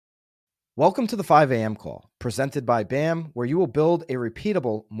Welcome to the 5 a.m. call, presented by BAM, where you will build a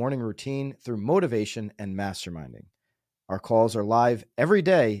repeatable morning routine through motivation and masterminding. Our calls are live every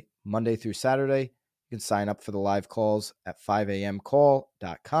day, Monday through Saturday. You can sign up for the live calls at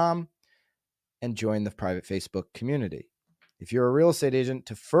 5amcall.com and join the private Facebook community. If you're a real estate agent,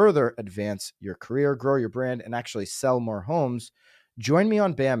 to further advance your career, grow your brand, and actually sell more homes, join me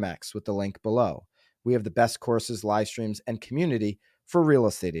on BAMX with the link below. We have the best courses, live streams, and community for real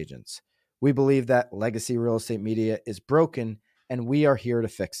estate agents. We believe that legacy real estate media is broken, and we are here to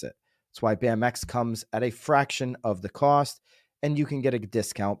fix it. That's why BAMX comes at a fraction of the cost, and you can get a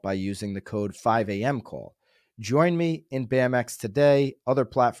discount by using the code 5AMCall. Join me in BAMX today. Other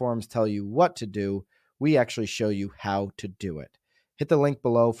platforms tell you what to do. We actually show you how to do it. Hit the link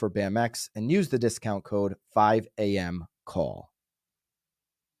below for BAMX and use the discount code 5AMCall.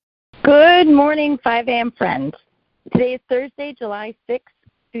 Good morning, 5 a.m. friends. Today is Thursday, July 6th,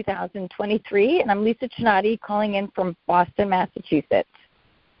 2023, and I'm Lisa Chinatti calling in from Boston, Massachusetts.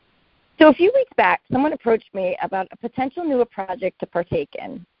 So a few weeks back, someone approached me about a potential new project to partake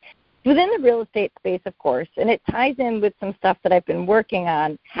in. Within the real estate space, of course, and it ties in with some stuff that I've been working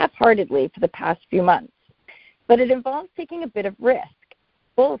on half-heartedly for the past few months. But it involves taking a bit of risk,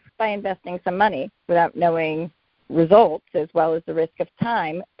 both by investing some money without knowing results, as well as the risk of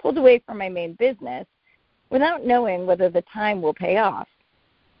time pulled away from my main business without knowing whether the time will pay off.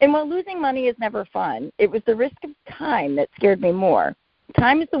 And while losing money is never fun, it was the risk of time that scared me more.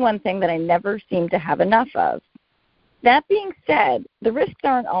 Time is the one thing that I never seem to have enough of. That being said, the risks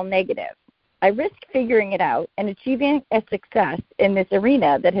aren't all negative. I risk figuring it out and achieving a success in this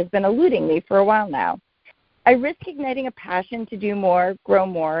arena that has been eluding me for a while now. I risk igniting a passion to do more, grow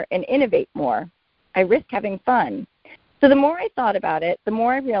more, and innovate more. I risk having fun. So the more I thought about it, the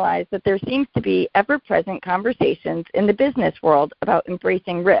more I realized that there seems to be ever-present conversations in the business world about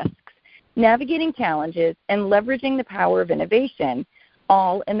embracing risks, navigating challenges, and leveraging the power of innovation,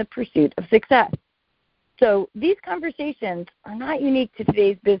 all in the pursuit of success. So these conversations are not unique to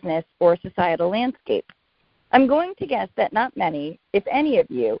today's business or societal landscape. I'm going to guess that not many, if any of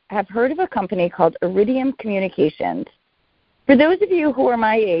you, have heard of a company called Iridium Communications. For those of you who are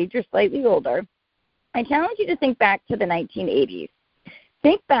my age or slightly older, I challenge you to think back to the 1980s.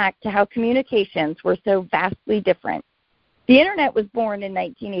 Think back to how communications were so vastly different. The Internet was born in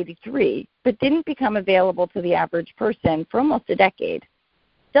 1983, but didn't become available to the average person for almost a decade.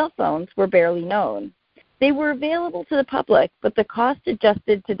 Cell phones were barely known. They were available to the public, but the cost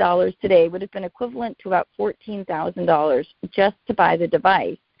adjusted to dollars today would have been equivalent to about $14,000 just to buy the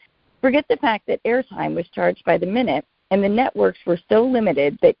device. Forget the fact that airtime was charged by the minute, and the networks were so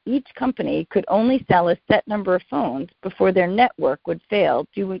limited that each company could only sell a set number of phones before their network would fail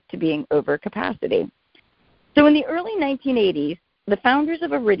due to being over capacity. So in the early 1980s, the founders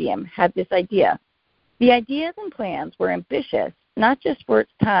of Iridium had this idea. The ideas and plans were ambitious, not just for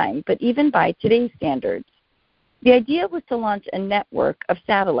its time, but even by today's standards. The idea was to launch a network of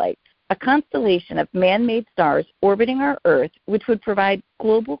satellites, a constellation of man-made stars orbiting our Earth, which would provide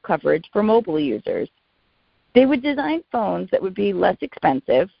global coverage for mobile users. They would design phones that would be less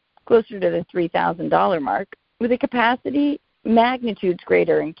expensive, closer to the $3,000 mark, with a capacity magnitudes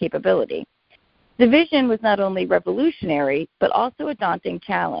greater in capability. The vision was not only revolutionary, but also a daunting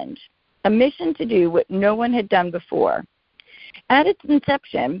challenge, a mission to do what no one had done before. At its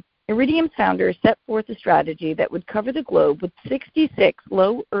inception, Iridium's founders set forth a strategy that would cover the globe with 66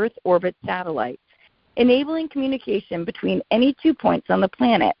 low Earth orbit satellites, enabling communication between any 2 points on the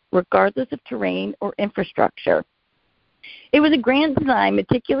planet, regardless of terrain or infrastructure. It was a grand design,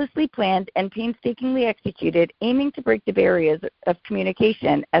 meticulously planned and painstakingly executed, aiming to break the barriers of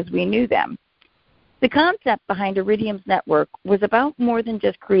communication as we knew them. The concept behind Iridium's network was about more than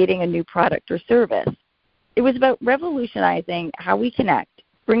just creating a new product or service. It was about revolutionizing how we connect,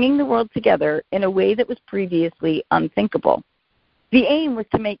 bringing the world together in a way that was previously unthinkable. The aim was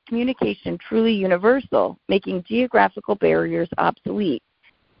to make communication truly universal, making geographical barriers obsolete.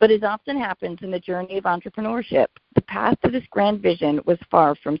 But as often happens in the journey of entrepreneurship, the path to this grand vision was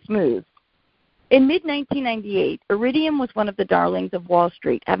far from smooth. In mid-1998, Iridium was one of the darlings of Wall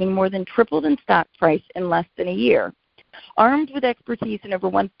Street, having more than tripled in stock price in less than a year. Armed with expertise in over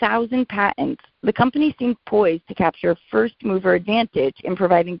 1,000 patents, the company seemed poised to capture first-mover advantage in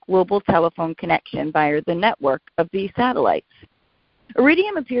providing global telephone connection via the network of these satellites.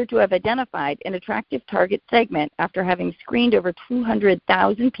 Iridium appeared to have identified an attractive target segment after having screened over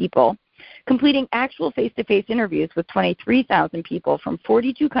 200,000 people, completing actual face-to-face interviews with 23,000 people from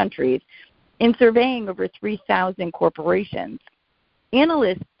 42 countries, and surveying over 3,000 corporations.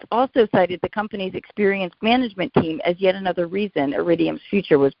 Analysts also cited the company's experienced management team as yet another reason Iridium's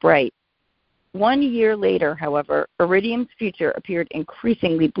future was bright. 1 year later, however, iridium's future appeared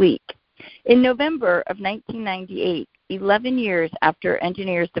increasingly bleak. In November of 1998, 11 years after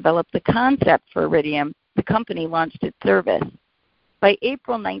engineers developed the concept for iridium, the company launched its service. By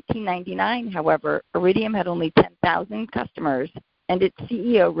April 1999, however, iridium had only 10,000 customers, and its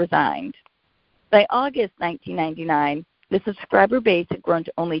CEO resigned. By August 1999, the subscriber base had grown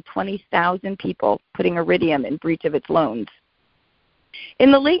to only 20,000 people, putting iridium in breach of its loans.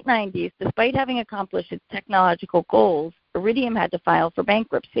 In the late 90s, despite having accomplished its technological goals, iridium had to file for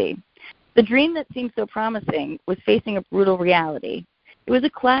bankruptcy. The dream that seemed so promising was facing a brutal reality. It was a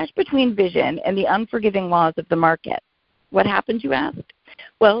clash between vision and the unforgiving laws of the market. What happened, you asked?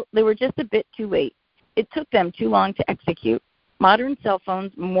 Well, they were just a bit too late. It took them too long to execute. Modern cell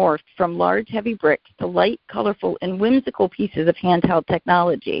phones morphed from large, heavy bricks to light, colorful, and whimsical pieces of handheld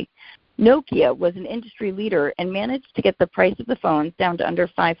technology. Nokia was an industry leader and managed to get the price of the phones down to under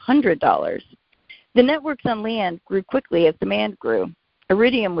 $500. The networks on land grew quickly as demand grew.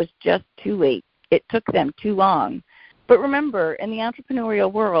 Iridium was just too late. It took them too long. But remember, in the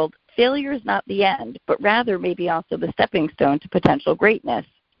entrepreneurial world, failure is not the end, but rather maybe also the stepping stone to potential greatness.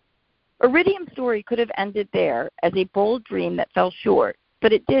 Iridium's story could have ended there as a bold dream that fell short,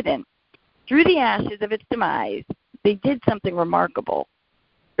 but it didn't. Through the ashes of its demise, they did something remarkable.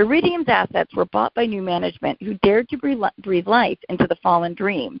 Iridium's assets were bought by new management who dared to breathe life into the fallen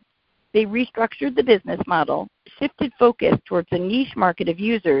dream. They restructured the business model, shifted focus towards a niche market of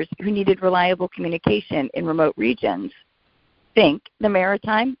users who needed reliable communication in remote regions. Think the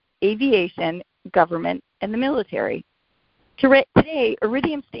maritime, aviation, government, and the military. Today,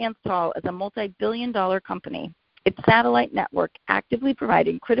 Iridium stands tall as a multi-billion-dollar company, its satellite network actively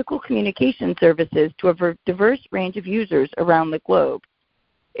providing critical communication services to a diverse range of users around the globe.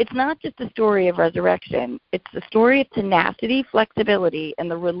 It's not just a story of resurrection. It's the story of tenacity, flexibility,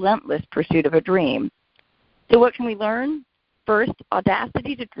 and the relentless pursuit of a dream. So what can we learn? First,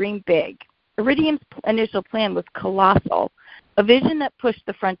 audacity to dream big. Iridium's initial plan was colossal, a vision that pushed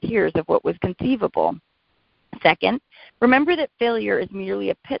the frontiers of what was conceivable. Second, remember that failure is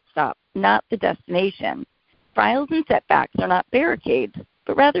merely a pit stop, not the destination. Trials and setbacks are not barricades,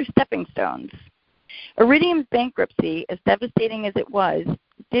 but rather stepping stones. Iridium's bankruptcy, as devastating as it was,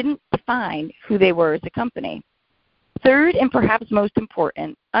 didn't define who they were as a company. Third, and perhaps most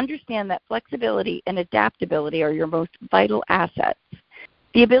important, understand that flexibility and adaptability are your most vital assets.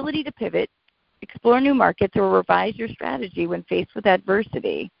 The ability to pivot, explore new markets, or revise your strategy when faced with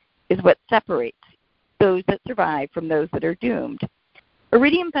adversity is what separates those that survive from those that are doomed.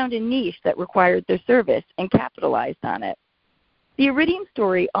 Iridium found a niche that required their service and capitalized on it. The Iridium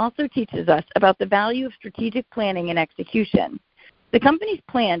story also teaches us about the value of strategic planning and execution. The company's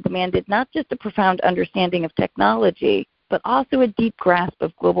plan demanded not just a profound understanding of technology, but also a deep grasp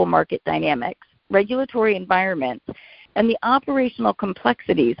of global market dynamics, regulatory environments, and the operational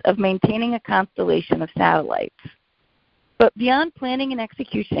complexities of maintaining a constellation of satellites. But beyond planning and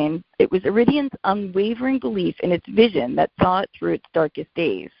execution, it was Iridium's unwavering belief in its vision that saw it through its darkest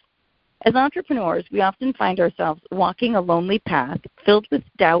days. As entrepreneurs, we often find ourselves walking a lonely path filled with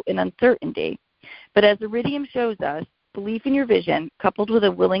doubt and uncertainty. But as Iridium shows us, belief in your vision, coupled with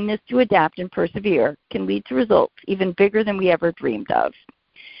a willingness to adapt and persevere, can lead to results even bigger than we ever dreamed of.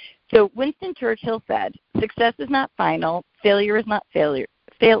 So Winston Churchill said, "Success is not final, failure is not failure.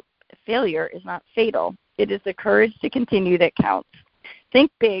 Failure is not fatal. It is the courage to continue that counts."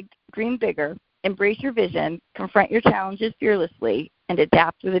 Think big, dream bigger, embrace your vision, confront your challenges fearlessly, and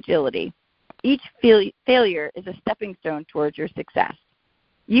adapt with agility. Each failure is a stepping stone towards your success.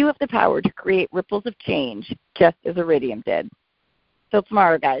 You have the power to create ripples of change, just as Iridium did. Till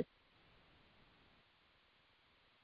tomorrow, guys.